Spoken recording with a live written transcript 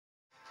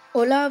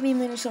Hola,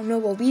 bienvenidos a un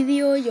nuevo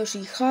vídeo, yo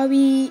soy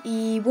Javi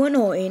y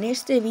bueno, en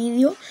este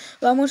vídeo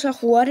vamos a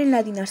jugar en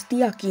la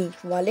dinastía Qing,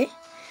 ¿vale?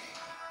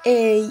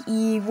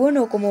 Y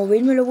bueno, como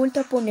veis me lo he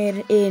vuelto a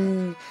poner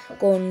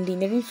con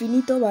dinero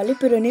infinito, ¿vale?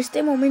 Pero en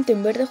este momento,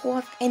 en vez de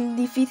jugar en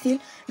difícil,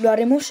 lo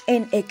haremos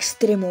en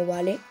extremo,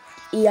 ¿vale?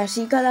 Y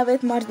así cada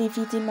vez más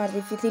difícil, más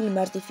difícil y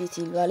más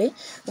difícil, ¿vale?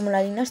 Como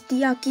la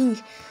dinastía Qing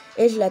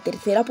es la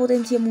tercera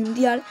potencia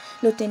mundial,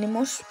 lo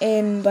tenemos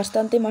en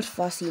bastante más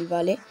fácil,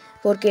 ¿vale?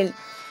 Porque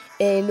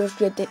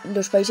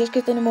los países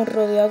que tenemos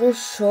rodeados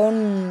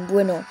son,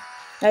 bueno,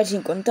 a ver,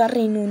 sin contar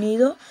Reino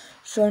Unido,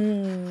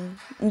 son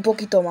un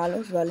poquito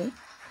malos, ¿vale?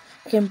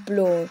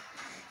 Ejemplo,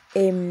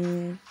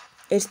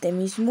 este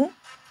mismo,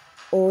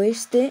 o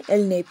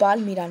el Nepal,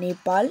 mira,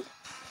 Nepal,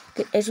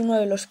 que es uno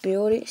de los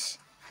peores.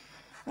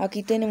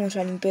 Aquí tenemos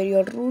al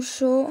Imperio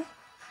Ruso,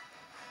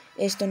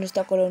 esto no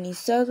está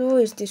colonizado,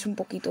 este es un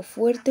poquito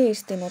fuerte,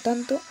 este no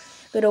tanto.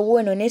 Pero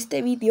bueno, en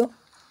este vídeo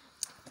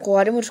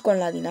jugaremos con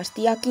la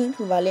dinastía Qing,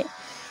 ¿vale?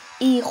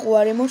 Y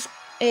jugaremos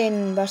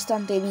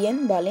bastante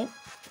bien, ¿vale?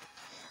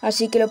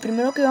 Así que lo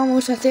primero que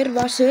vamos a hacer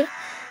va a ser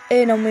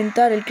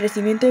aumentar el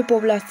crecimiento de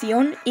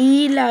población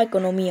y la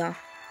economía.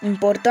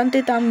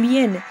 Importante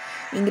también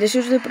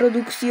ingresos de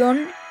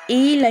producción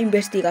y la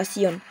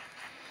investigación.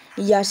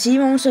 Y así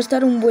vamos a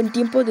estar un buen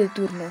tiempo de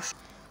turnos.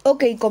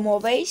 Ok, como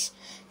veis,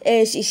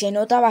 si se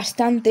nota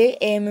bastante,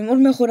 hemos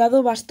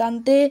mejorado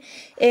bastante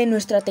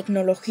nuestra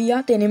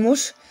tecnología.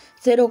 Tenemos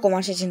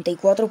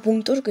 0,64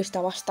 puntos, que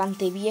está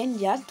bastante bien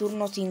ya,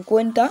 turno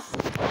 50,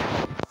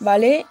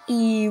 ¿vale?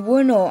 Y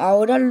bueno,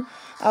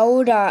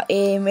 ahora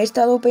he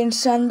estado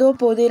pensando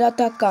poder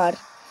atacar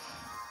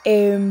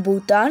en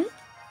Bután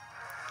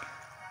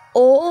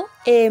o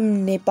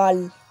en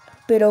Nepal.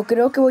 Pero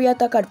creo que voy a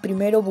atacar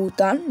primero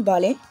Bután,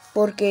 ¿vale?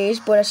 Porque es,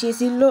 por así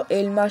decirlo,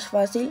 el más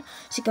fácil.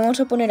 Así que vamos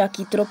a poner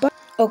aquí tropas.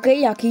 Ok,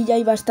 aquí ya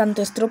hay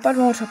bastantes tropas.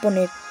 Vamos a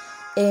poner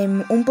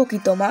un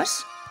poquito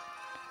más.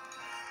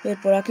 A ver,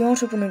 por aquí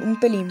vamos a poner un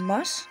pelín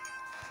más.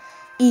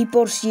 Y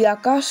por si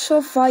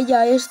acaso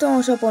falla esto,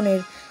 vamos a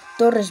poner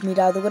torres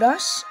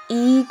miradoras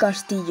y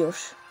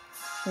castillos,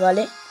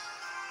 ¿vale?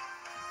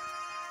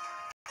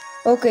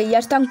 Ok, ya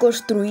están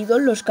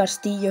construidos los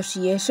castillos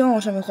y eso.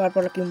 Vamos a mejorar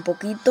por aquí un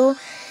poquito.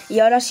 Y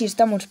ahora sí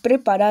estamos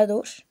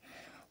preparados.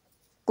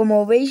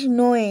 Como veis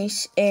no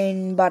es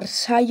en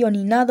Vasallo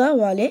ni nada,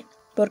 ¿vale?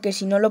 Porque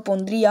si no lo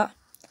pondría.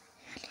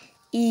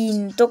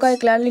 Y toca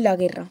declararle la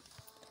guerra.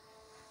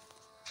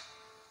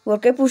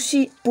 ¿Por qué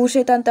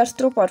puse tantas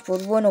tropas?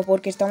 Pues bueno,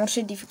 porque estamos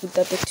en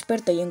dificultad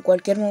experta y en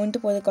cualquier momento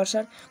puede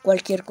pasar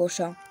cualquier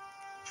cosa.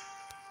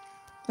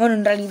 Bueno,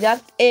 en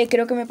realidad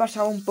creo que me he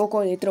pasado un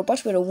poco de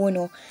tropas, pero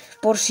bueno,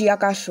 por si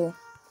acaso.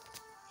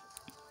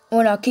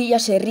 Bueno, aquí ya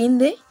se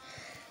rinde.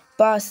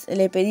 Paz,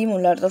 le pedimos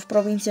las dos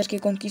provincias que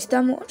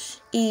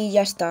conquistamos y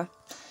ya está.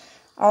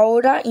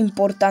 Ahora,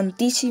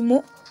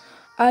 importantísimo,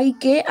 hay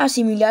que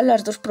asimilar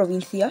las dos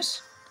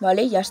provincias,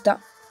 ¿vale? Ya está.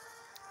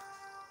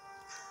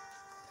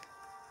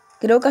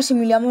 Creo que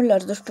asimilamos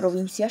las dos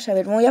provincias. A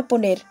ver, me voy a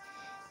poner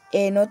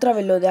en otra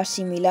vez lo de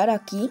asimilar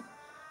aquí.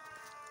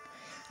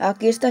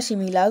 Aquí está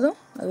asimilado.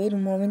 A ver,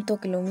 un momento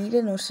que lo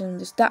mire, no sé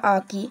dónde está.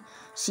 Aquí,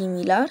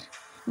 similar.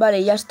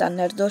 Vale, ya están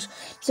las dos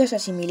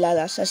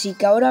asimiladas. Así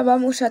que ahora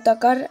vamos a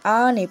atacar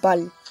a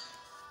Nepal.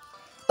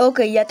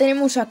 Ok, ya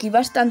tenemos aquí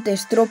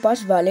bastantes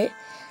tropas, ¿vale?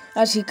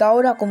 Así que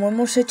ahora, como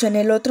hemos hecho en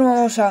el otro,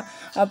 vamos a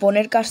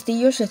poner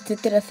castillos,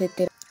 etcétera,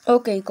 etcétera.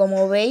 Ok,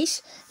 como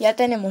veis, ya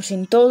tenemos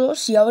en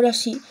todos y ahora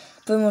sí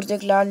podemos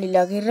declararle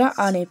la guerra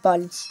a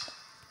Nepal.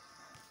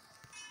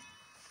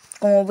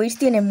 Como veis,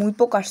 tiene muy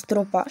pocas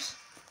tropas.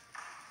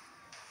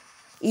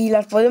 Y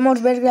las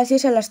podemos ver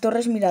gracias a las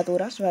torres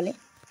miradoras, ¿vale?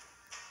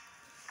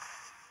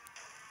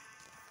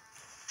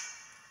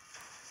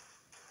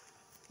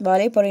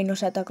 Vale, por ahí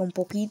nos ataca un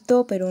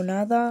poquito, pero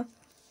nada.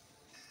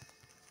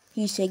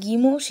 Y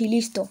seguimos y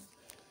listo.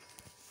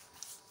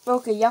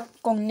 Ok, ya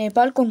con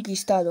Nepal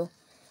conquistado.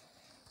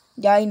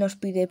 Ya ahí nos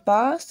pide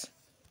paz.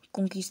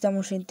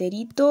 Conquistamos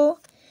enterito.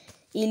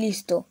 Y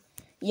listo.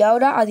 Y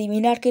ahora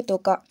adivinar qué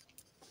toca.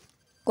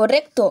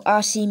 Correcto,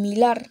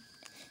 asimilar.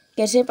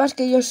 Que sepas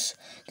que yo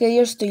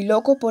estoy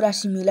loco por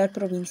asimilar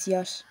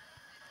provincias.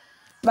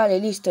 Vale,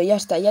 listo, ya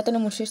está. Ya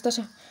tenemos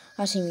estas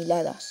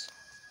asimiladas.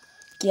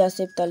 Aquí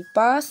acepta el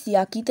paz. Y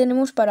aquí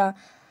tenemos para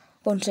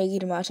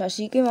conseguir más.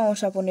 Así que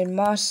vamos a poner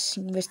más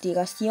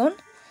investigación.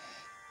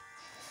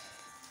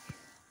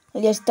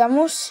 Ya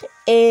estamos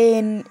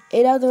en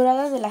Era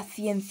Dorada de la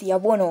Ciencia.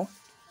 Bueno,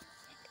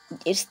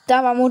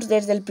 estábamos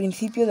desde el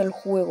principio del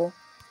juego.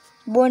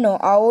 Bueno,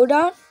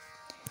 ahora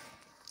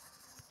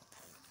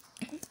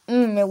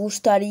me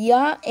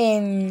gustaría,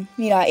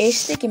 mira,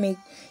 que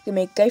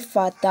me cae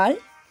fatal.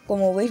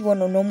 Como veis,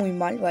 bueno, no muy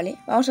mal, ¿vale?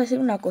 Vamos a hacer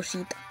una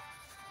cosita.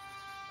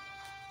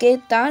 ¿Qué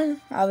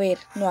tal? A ver,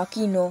 no,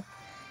 aquí no.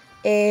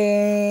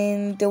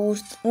 ¿Te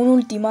gusta un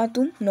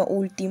ultimátum? No,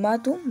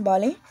 ultimátum,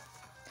 ¿vale?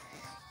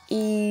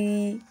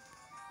 Y...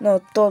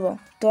 no, todas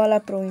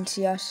las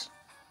provincias.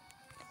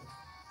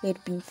 El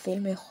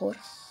pincel mejor.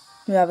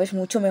 Mira, ves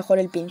mucho mejor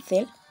el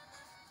pincel.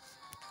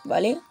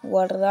 Vale,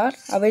 guardar.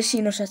 A ver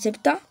si nos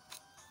acepta.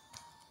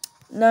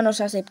 No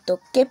nos aceptó.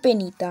 Qué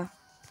penita.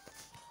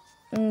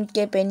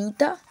 Qué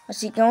penita.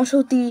 Así que vamos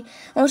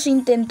a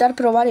intentar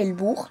probar el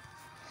bug.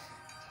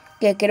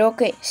 Que creo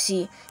que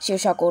sí. Si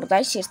os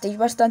acordáis, si estáis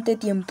bastante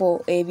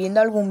tiempo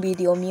viendo algún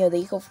vídeo mío de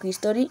Age of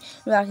History,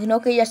 me imagino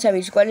que ya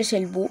sabéis cuál es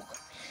el bug.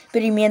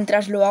 Pero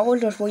mientras lo hago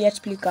os voy a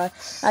explicar.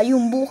 Hay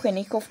un bug en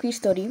Age of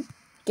History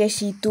que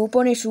si tú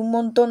pones un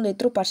montón de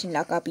tropas en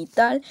la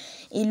capital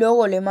y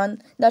luego le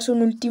mandas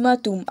un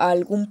ultimátum a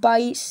algún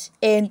país,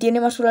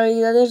 tiene más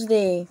probabilidades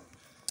de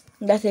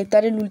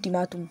aceptar el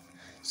ultimátum.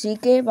 Así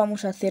que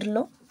vamos a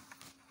hacerlo.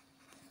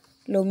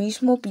 Lo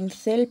mismo,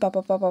 pincel,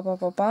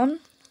 pam.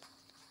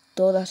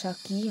 Todas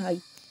aquí,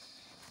 ahí.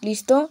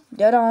 ¿Listo?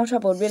 Y ahora vamos a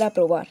volver a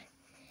probar.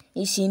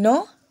 Y si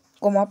no,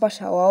 como ha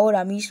pasado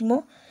ahora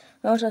mismo,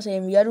 vamos a hacer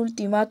enviar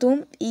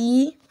ultimátum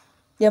y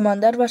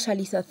demandar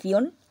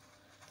vasalización.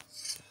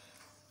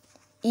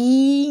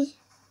 Y...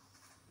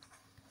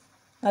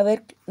 a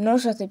ver, ¿no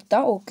nos ha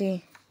aceptado o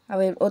qué? A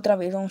ver, otra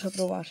vez vamos a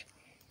probar.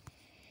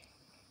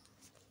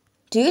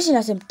 Sigue sin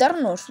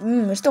aceptarnos.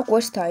 Esto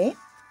cuesta, ¿eh?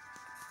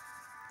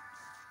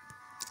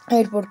 A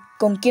ver,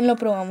 ¿con quién lo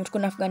probamos?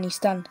 Con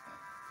Afganistán.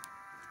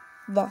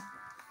 Va.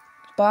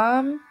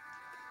 Pam.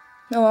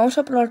 No, vamos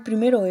a probar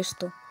primero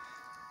esto.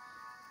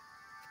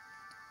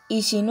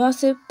 Y si no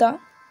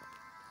acepta,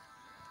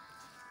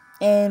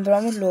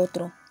 probamos lo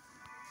otro.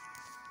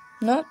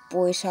 No,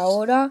 pues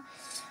ahora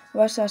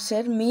vas a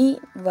ser mi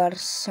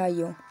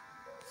vasallo.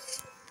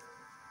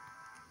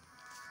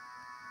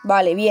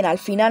 Vale, bien, al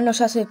final nos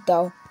ha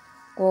aceptado.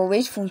 Como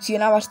veis,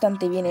 funciona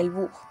bastante bien el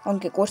bug,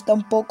 aunque cuesta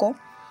un poco.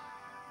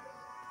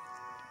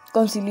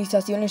 Con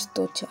civilizaciones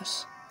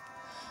tochas.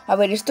 A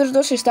ver, estos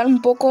dos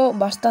están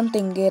bastante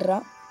en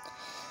guerra.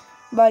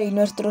 Vale, y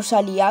nuestros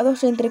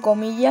aliados, entre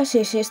comillas,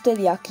 es este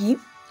de aquí,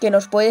 que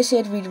nos puede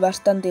servir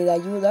bastante de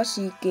ayuda,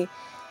 así que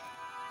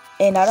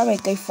ahora me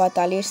cae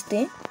fatal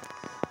este.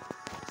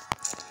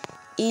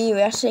 Y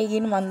voy a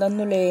seguir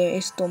mandándole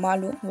esto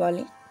malo,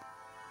 ¿vale?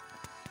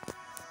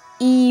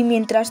 Y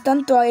mientras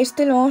tanto a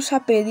este le vamos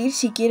a pedir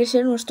si quiere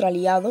ser nuestro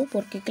aliado,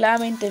 porque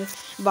claramente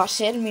va a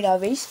ser, mira,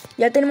 ¿veis?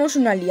 Ya tenemos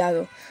un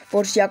aliado.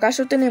 Por si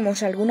acaso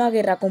tenemos alguna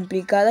guerra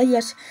complicada,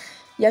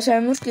 ya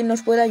sabemos que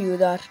nos puede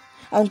ayudar.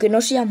 Aunque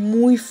no sea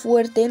muy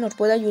fuerte, nos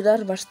puede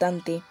ayudar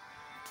bastante.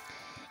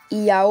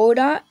 Y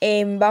ahora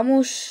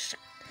vamos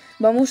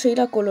a ir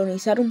a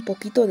colonizar un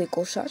poquito de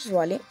cosas,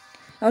 ¿vale?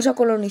 Vamos a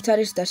colonizar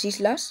estas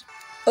islas.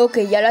 Ok,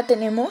 ya la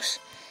tenemos.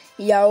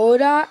 Y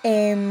ahora,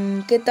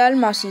 ¿qué tal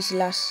más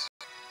islas?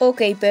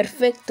 Ok,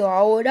 perfecto.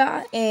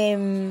 Ahora,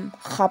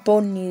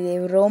 Japón ni de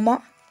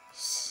broma.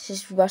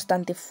 Es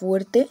bastante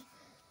fuerte.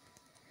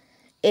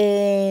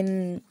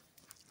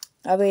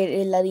 A ver,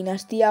 en la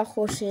dinastía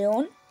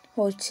Joseon,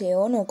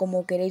 o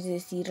como queréis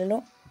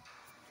decirlo.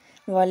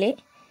 ¿Vale?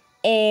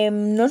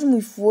 No es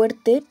muy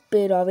fuerte,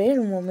 pero a ver,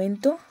 un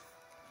momento.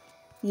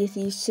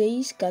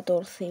 16,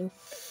 14.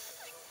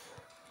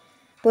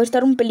 Puede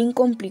estar un pelín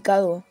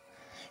complicado.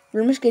 El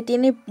problema es que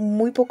tiene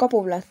muy poca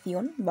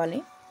población,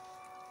 ¿vale?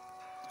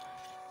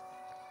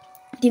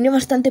 Tiene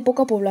bastante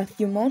poca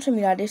población. Vamos a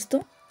mirar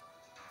esto.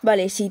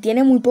 Vale, sí,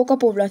 tiene muy poca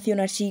población,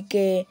 así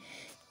que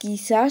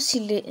quizás si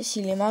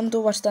le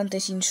mando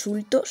bastantes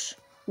insultos...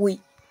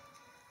 Uy,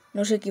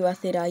 no sé qué iba a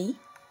hacer ahí.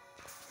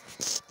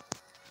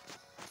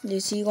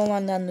 Le sigo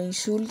mandando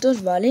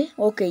insultos, ¿vale?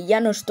 Ok, ya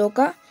nos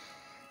toca.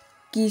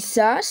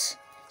 Quizás,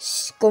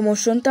 como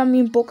son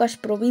también pocas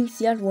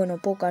provincias, bueno,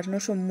 pocas, no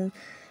son muy...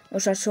 O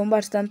sea, son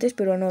bastantes,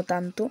 pero no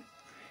tanto.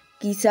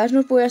 Quizás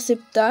nos puede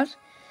aceptar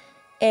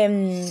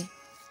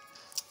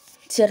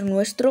ser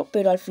nuestro,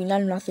 pero al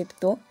final no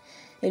aceptó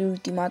el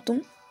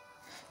ultimátum.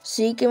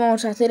 Sí que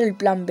vamos a hacer el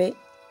plan B.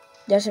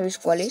 Ya sabéis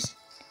cuál es.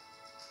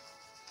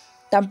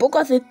 Tampoco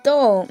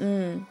aceptó...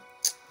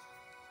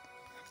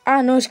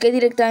 Ah, no, es que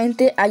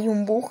directamente hay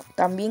un bug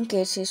también,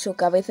 que es eso,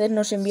 que a veces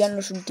nos envían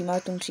los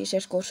ultimátums y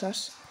esas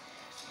cosas.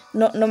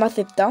 No me ha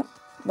aceptado.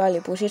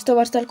 Vale, pues esto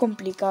va a estar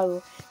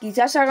complicado.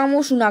 Quizás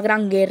hagamos una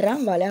gran guerra,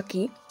 ¿vale?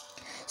 Aquí.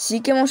 Sí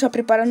que vamos a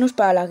prepararnos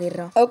para la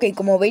guerra. Ok,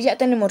 como veis ya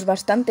tenemos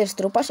bastantes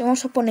tropas. Y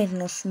vamos a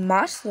ponernos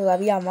más,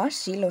 todavía más,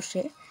 sí lo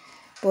sé.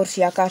 Por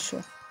si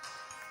acaso.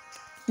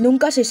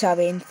 Nunca se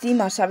sabe.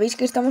 Encima sabéis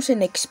que estamos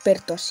en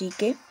experto, así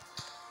que...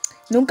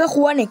 Nunca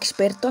juego en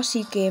experto,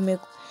 así que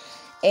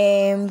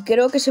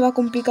creo que se va a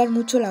complicar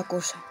mucho la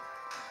cosa.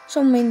 Vamos a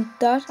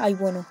aumentar... Ay,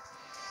 bueno.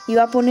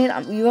 Iba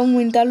a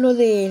aumentar lo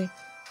de...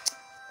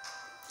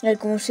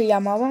 ¿Cómo se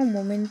llamaba? Un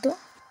momento.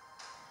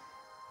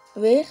 A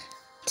ver.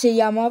 Se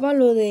llamaba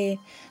lo del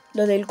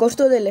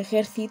costo del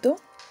ejército.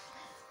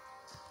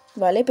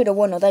 Vale, pero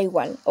bueno, da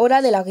igual.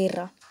 Hora de la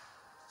guerra.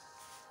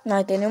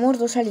 Nada, tenemos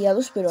dos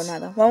aliados, pero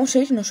nada. Vamos a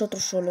ir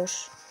nosotros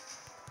solos.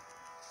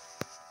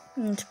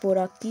 Por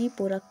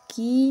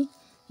aquí.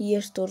 Y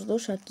estos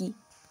dos aquí.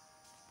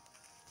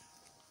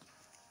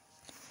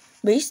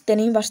 ¿Veis?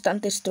 Tenéis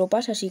bastantes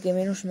tropas, así que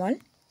menos mal.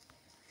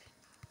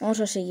 Vamos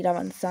a seguir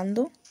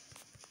avanzando.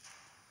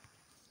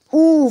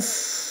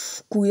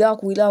 Uff,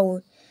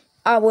 cuidado.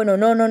 Ah, bueno,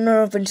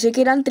 no, pensé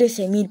que eran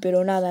 13.000,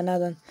 pero nada.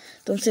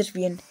 Entonces,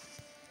 bien.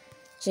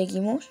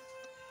 Seguimos.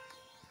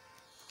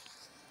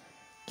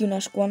 Aquí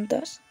unas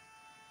cuantas.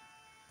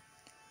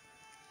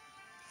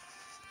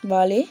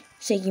 Vale,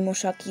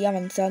 seguimos aquí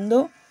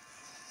avanzando.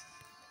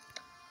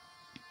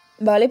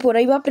 Vale, por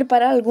ahí va a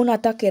preparar algún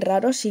ataque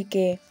raro, así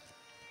que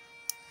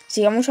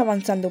sigamos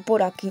avanzando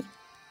por aquí.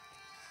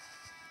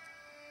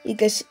 Y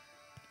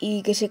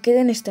que se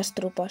queden estas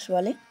tropas,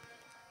 ¿vale?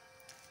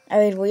 A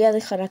ver, voy a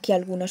dejar aquí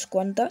algunas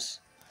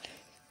cuantas.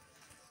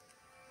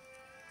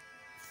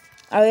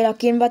 A ver, ¿a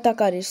quién va a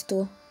atacar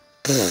esto?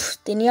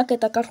 Tenía que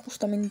atacar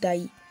justamente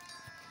ahí.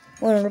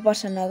 Bueno, no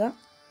pasa nada.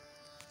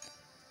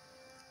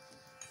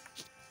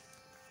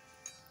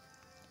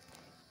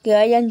 Que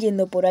vayan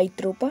yendo por ahí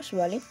tropas,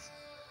 ¿vale?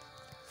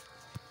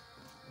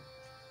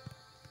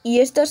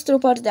 Y estas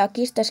tropas de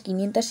aquí, estas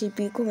 500 y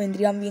pico,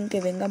 vendrían bien que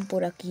vengan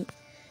por aquí.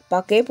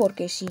 ¿Para qué?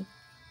 Porque sí.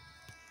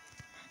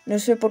 No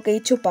sé por qué he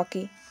dicho para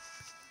qué.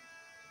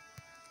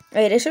 A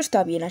ver, eso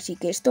está bien, así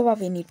que esto va a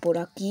venir por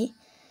aquí.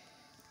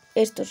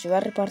 Esto se va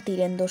a repartir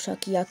en dos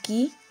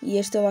aquí. Y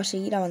esto va a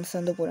seguir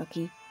avanzando por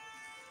aquí.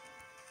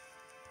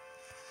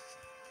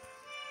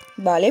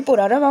 Vale,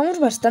 por ahora vamos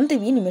bastante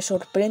bien y me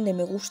sorprende,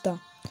 me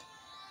gusta.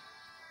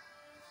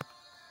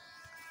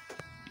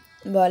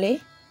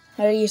 Vale,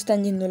 ahí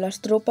están yendo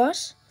las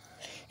tropas.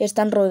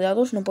 Están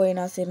rodeados, no pueden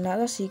hacer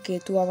nada, así que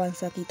tú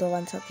avanza aquí, tú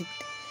avanza aquí.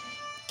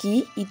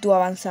 Y tú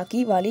avanza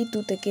aquí, ¿vale? Y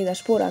tú te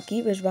quedas por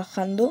aquí, ves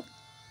bajando.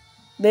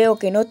 Veo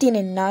que no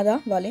tienen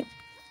nada, ¿vale?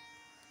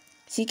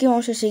 Así que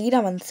vamos a seguir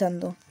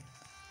avanzando.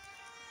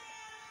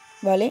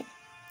 ¿Vale?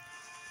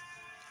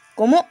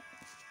 ¿Cómo?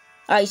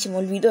 Ay, se me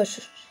olvidó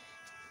eso.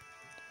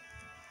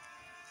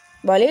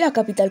 Vale, la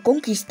capital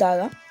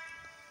conquistada.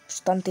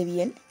 Bastante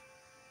bien.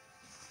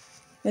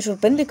 Me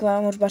sorprende que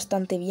vamos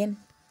bastante bien.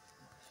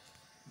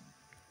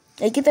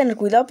 Hay que tener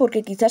cuidado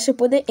porque quizás se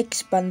puede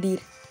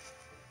expandir.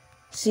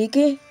 Así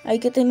que hay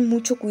que tener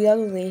mucho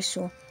cuidado de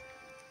eso.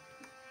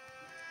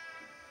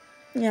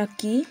 Y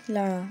aquí,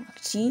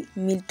 sí,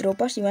 1000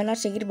 tropas y van a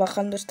seguir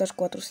bajando estas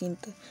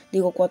 400.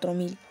 Digo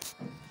 4000.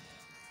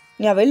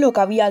 Y a ver lo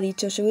que había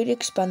dicho, se va a ir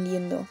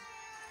expandiendo.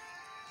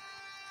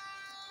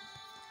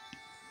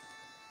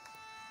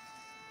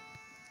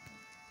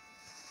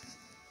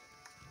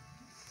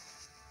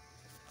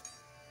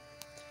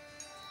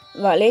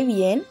 Vale,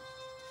 bien.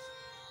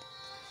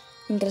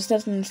 Mientras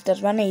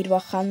estas van a ir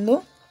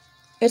bajando.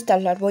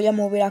 Estas las voy a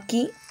mover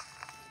aquí.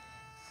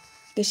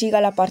 Que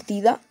siga la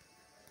partida.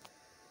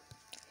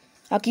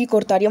 Aquí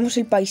cortaríamos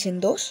el país en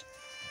dos.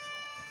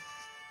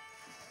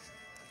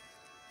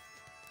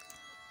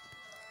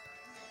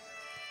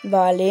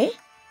 Vale.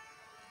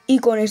 Y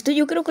con esto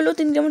yo creo que lo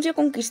tendríamos ya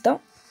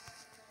conquistado.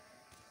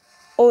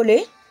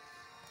 Ole.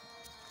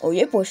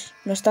 Oye, pues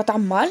no está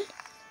tan mal.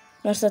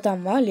 No está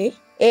tan mal, ¿eh?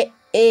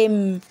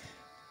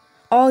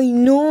 Ay,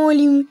 no,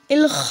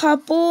 el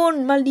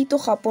Japón. Maldito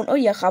Japón.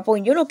 Oye,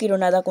 Japón, yo no quiero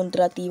nada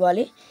contra ti,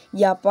 ¿vale?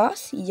 Ya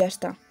paz y ya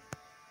está.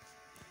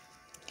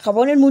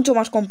 Japón es mucho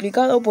más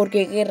complicado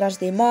porque guerras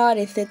de mar,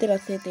 etcétera,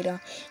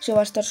 etcétera. Eso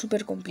va a estar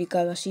súper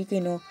complicado, así que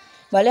no.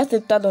 Vale,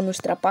 aceptado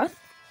nuestra paz.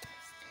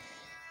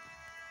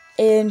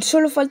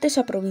 Solo falta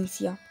esa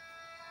provincia.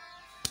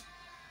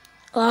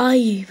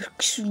 Ay,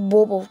 qué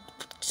bobo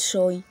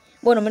soy.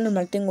 Bueno, menos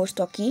mal, tengo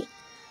esto aquí.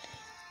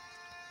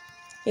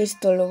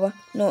 Esto lo va...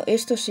 No,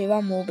 esto se va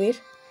a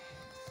mover.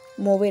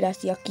 Mover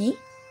hacia aquí.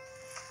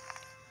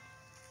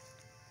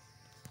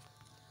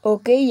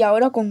 Ok, y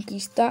ahora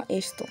conquista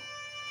esto.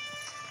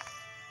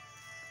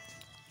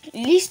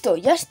 Listo,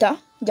 ya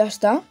está. Ya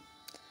está.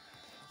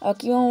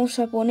 Aquí vamos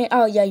a poner...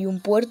 Ah, ya hay un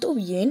puerto.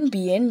 Bien,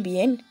 bien,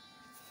 bien.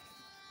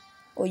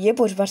 Oye,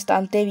 pues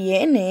bastante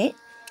bien, ¿eh?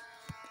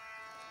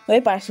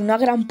 Oye, para ser una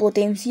gran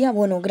potencia...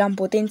 Bueno, gran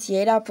potencia.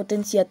 Era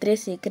potencia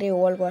 13, creo,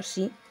 o algo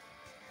así.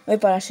 Oye,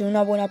 para ser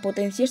una buena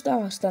potencia está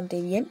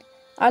bastante bien.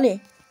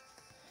 Vale.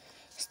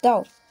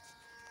 Está.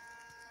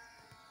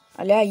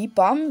 Vale, ahí,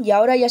 pam. Y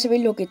ahora ya se ve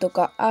lo que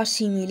toca.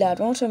 Asimilar.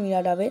 Vamos a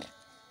mirar a ver.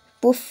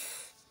 Puf.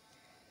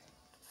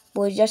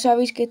 Pues ya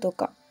sabéis que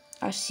toca.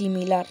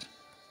 Asimilar.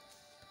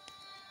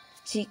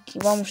 Así que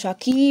vamos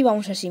aquí,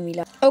 vamos a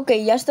asimilar. Ok,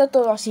 ya está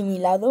todo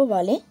asimilado,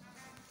 ¿vale?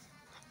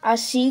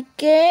 Así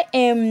que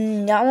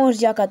llevamos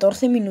ya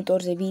 14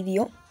 minutos de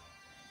vídeo.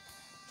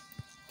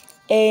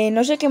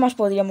 No sé qué más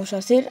podríamos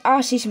hacer.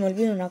 Ah, sí, se me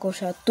olvidó una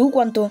cosa. ¿Tú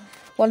cuánto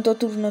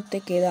turno te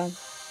queda?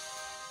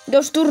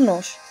 2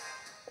 turnos.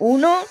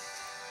 1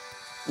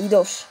 y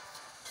 2.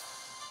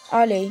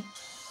 Vale.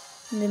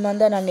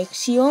 Demandan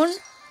anexión.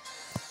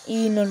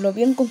 Y nos lo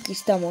bien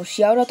conquistamos.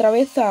 Y ahora otra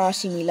vez a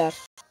asimilar.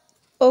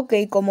 Ok,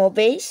 como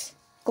veis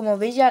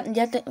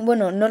ya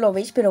bueno, no lo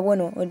veis, pero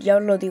bueno, ya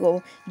os lo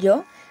digo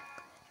yo.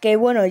 Que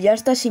bueno, ya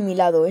está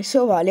asimilado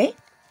eso, ¿vale?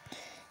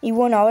 Y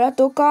bueno, ahora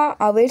toca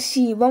a ver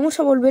si vamos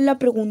a volverle a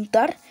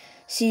preguntar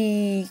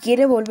si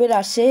quiere volver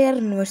a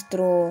ser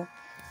nuestro...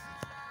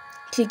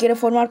 Si quiere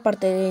formar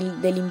parte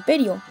del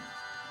imperio.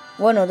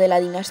 Bueno, de la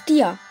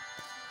dinastía.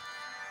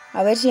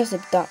 A ver si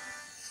acepta.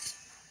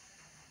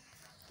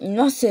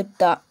 No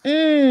acepta.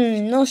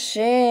 No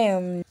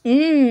sé.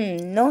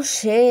 No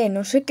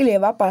sé qué le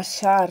va a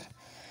pasar.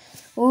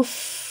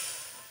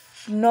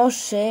 No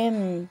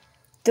sé.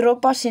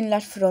 Tropas en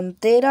las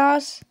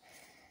fronteras.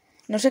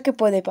 No sé qué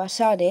puede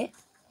pasar, ¿eh?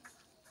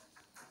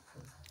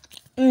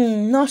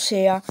 No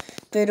sé.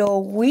 Pero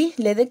Wii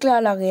le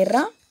declara la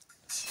guerra.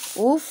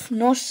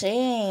 No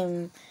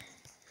sé.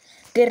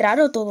 Qué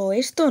raro todo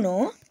esto,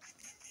 ¿no?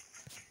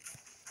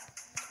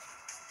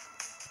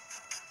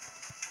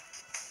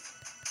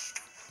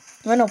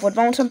 Bueno, pues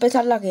vamos a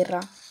empezar la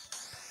guerra.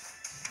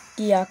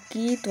 Y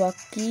aquí, tú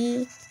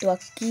aquí, tú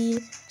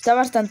aquí. Está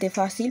bastante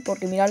fácil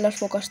porque mirad las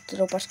pocas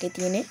tropas que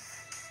tiene.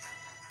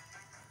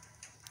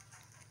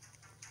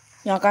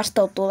 Y ha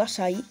gastado todas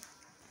ahí.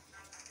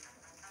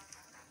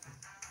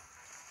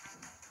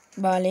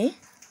 Vale.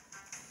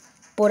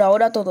 Por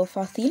ahora todo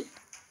fácil.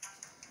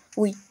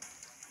 Uy.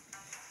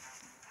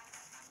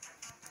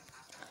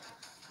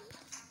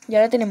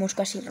 Ya le tenemos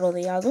casi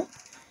rodeado.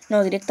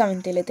 No,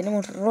 directamente le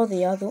tenemos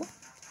rodeado.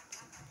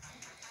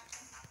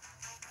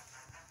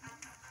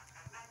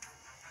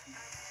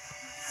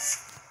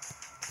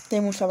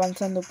 Estamos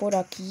avanzando por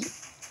aquí.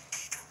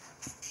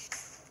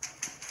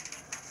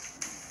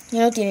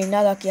 Ya no tiene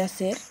nada que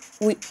hacer.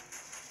 Uy.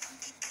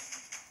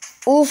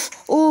 Uy.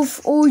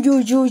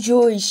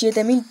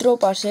 7000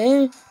 tropas,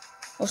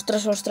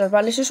 Ostras.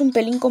 Vale, eso es un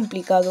pelín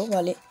complicado,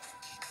 vale.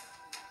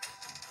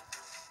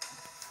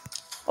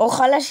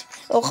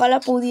 Ojalá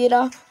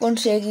pudiera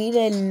conseguir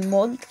el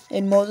mod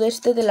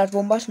este de las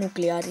bombas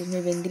nucleares. Me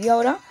vendría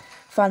ahora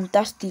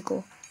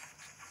fantástico.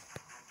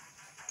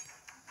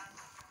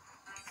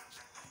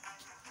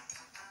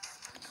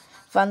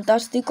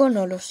 Fantástico,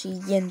 no, lo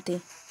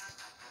siguiente.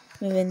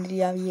 Me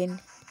vendría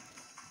bien.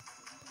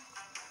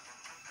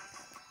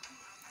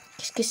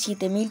 Es que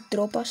 7000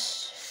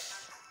 tropas.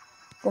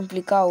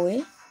 Complicado,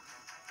 ¿eh?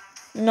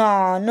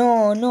 No.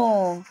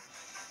 No.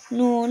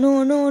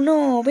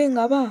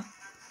 Venga, va.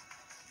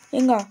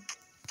 Venga.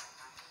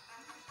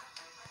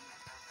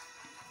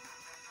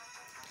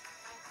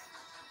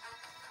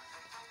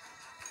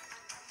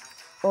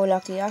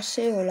 Hola, ¿qué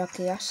hace?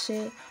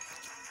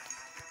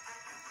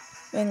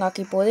 Venga,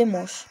 aquí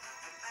podemos.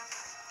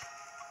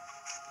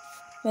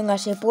 Venga,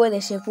 se puede.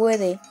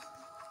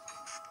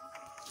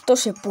 Esto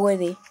se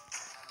puede.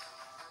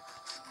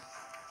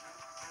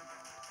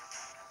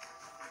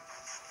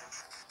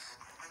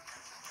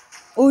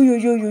 Uy.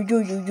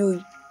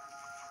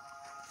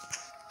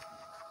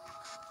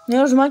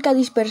 Menos mal que ha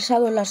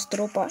dispersado las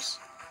tropas.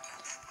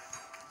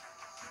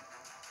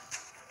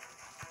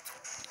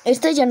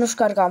 Este ya nos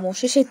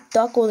cargamos. Ese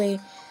taco de...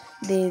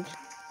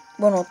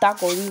 Bueno,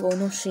 taco digo,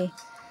 no sé.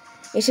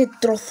 Ese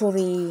trozo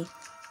de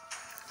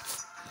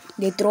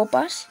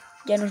tropas.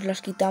 Ya nos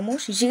las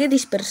quitamos. Y sigue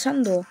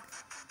dispersando.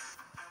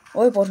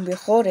 Oye, pues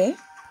mejor, ¿eh?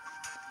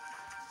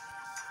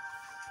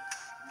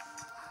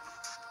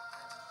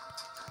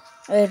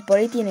 A ver, por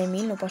ahí tiene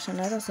 1000, no pasa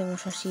nada.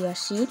 Hacemos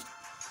así.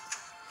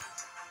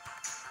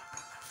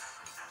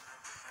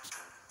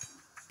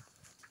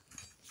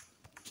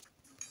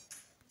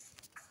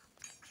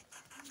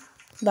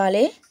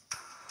 Vale.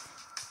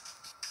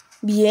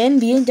 Bien.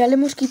 Ya le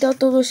hemos quitado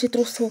todo ese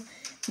trozo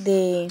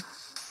de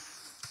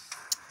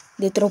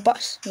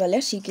tropas, ¿vale?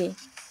 Así que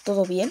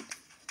todo bien.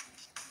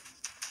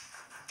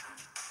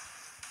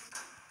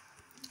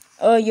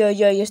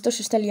 Ay, esto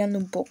se está liando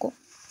un poco.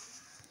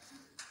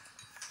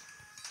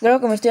 Creo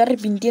que me estoy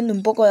arrepintiendo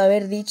un poco de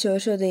haber dicho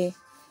eso de...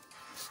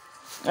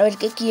 A ver,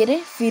 ¿qué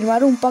quiere?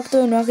 Firmar un pacto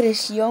de no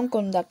agresión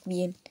con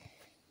Bien.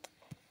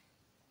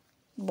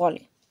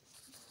 Vale.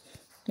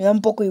 Me da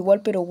un poco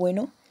igual, pero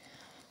bueno.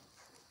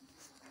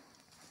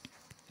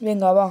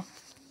 Venga, va.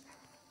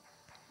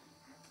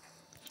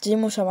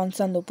 Seguimos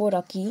avanzando por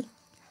aquí.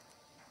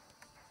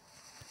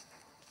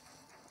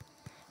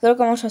 Creo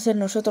que vamos a hacer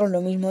nosotros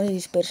lo mismo de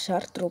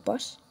dispersar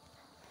tropas.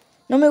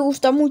 No me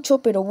gusta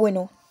mucho, pero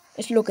bueno,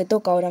 es lo que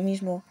toca ahora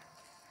mismo.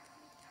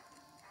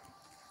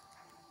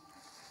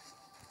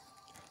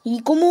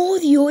 Y cómo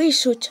odio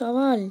eso,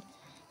 chaval.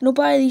 No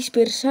para de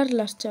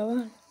dispersarlas,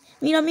 chaval.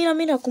 Mira,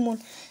 cómo...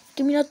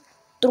 Que mira,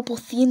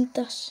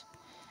 tropocientas.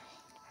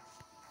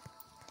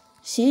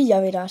 Sí, ya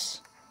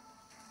verás.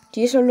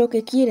 Si eso es lo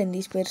que quieren,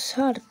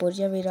 dispersar, pues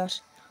ya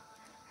verás.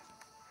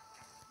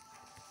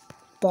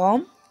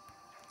 ¡Pam!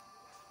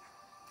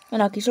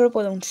 Bueno, aquí solo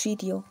puedo un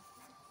sitio.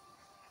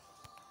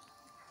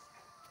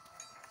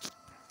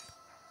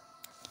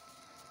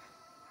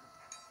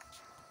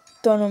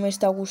 Esto no me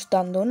está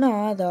gustando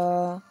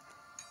nada.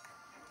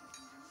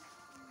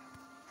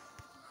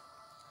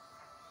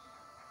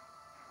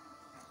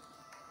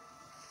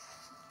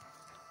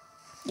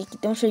 Y aquí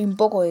tenemos ahí un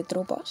poco de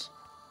tropas.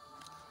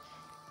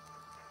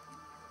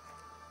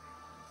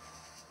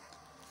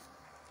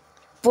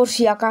 Por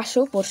si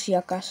acaso.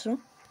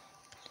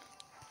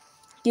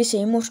 Que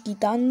seguimos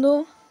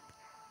quitando.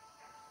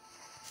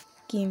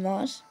 Aquí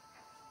más.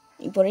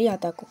 Y por ahí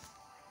ataco.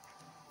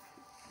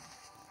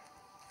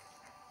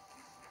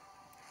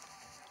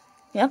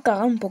 Me voy a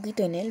cagar un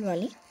poquito en él,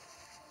 ¿vale?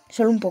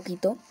 Solo un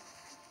poquito.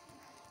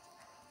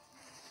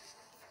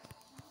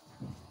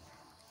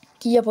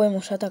 Aquí ya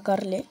podemos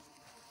atacarle.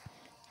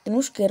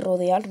 Tenemos que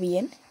rodear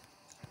bien.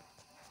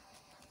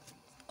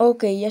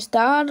 Ok, ya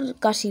está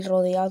casi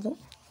rodeado.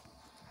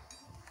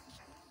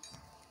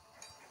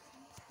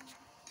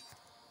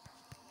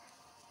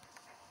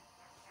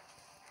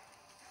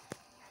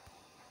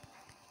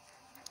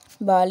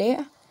 Vale.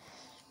 A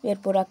ver,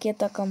 por aquí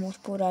atacamos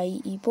por ahí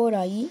y por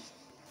ahí.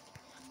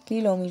 Aquí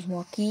lo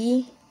mismo,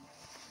 aquí.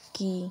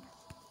 Aquí.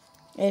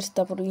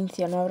 Esta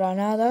provincia no habrá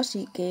nada,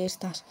 así que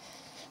estas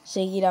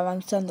seguir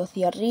avanzando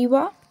hacia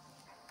arriba.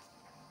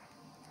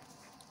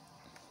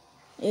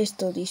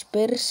 Esto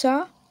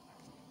dispersa.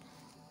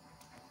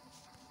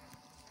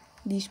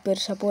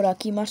 Dispersa por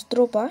aquí más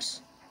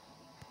tropas.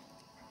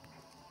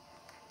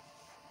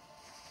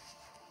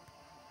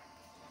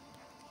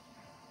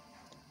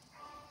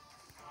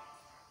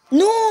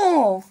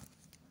 ¡No!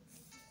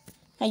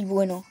 Ay,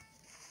 bueno.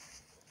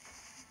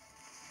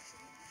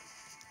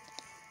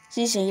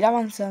 Sí, seguir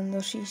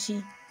avanzando,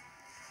 sí.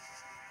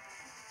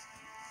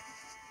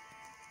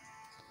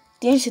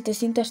 Tiene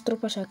 700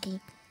 tropas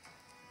aquí.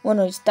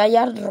 Bueno, está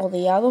ya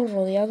rodeado,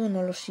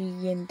 no lo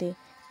siguiente.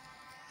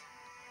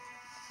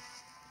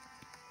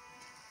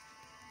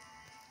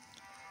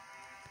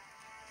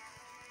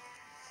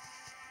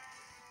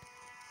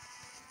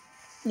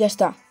 Ya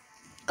está.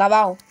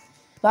 Acabado.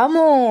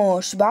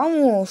 ¡Vamos!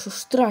 ¡Vamos!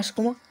 ¡Ostras!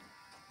 ¿Cómo?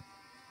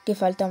 ¿Qué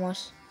falta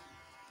más?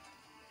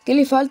 ¿Qué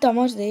le falta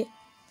más de...?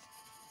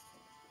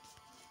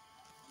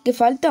 ¿Qué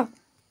falta?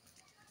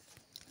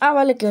 Ah,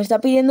 vale, que me está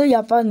pidiendo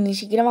ya paz. Ni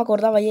siquiera me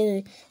acordaba ya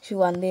de su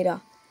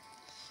bandera.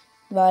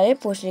 Vale,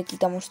 pues le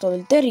quitamos todo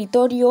el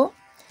territorio.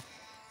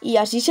 Y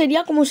así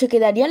sería como se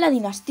quedaría la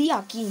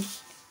dinastía Qing.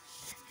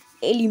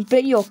 El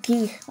imperio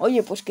Qing.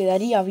 Oye, pues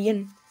quedaría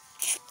bien.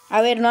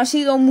 A ver, no ha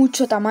sido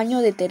mucho tamaño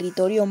de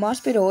territorio más,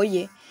 pero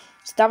oye,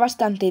 está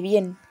bastante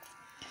bien.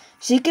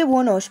 Así que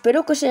bueno,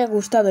 espero que os haya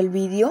gustado el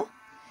vídeo.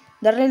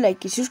 Darle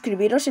like y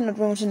suscribiros y nos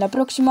vemos en la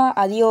próxima.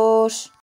 Adiós.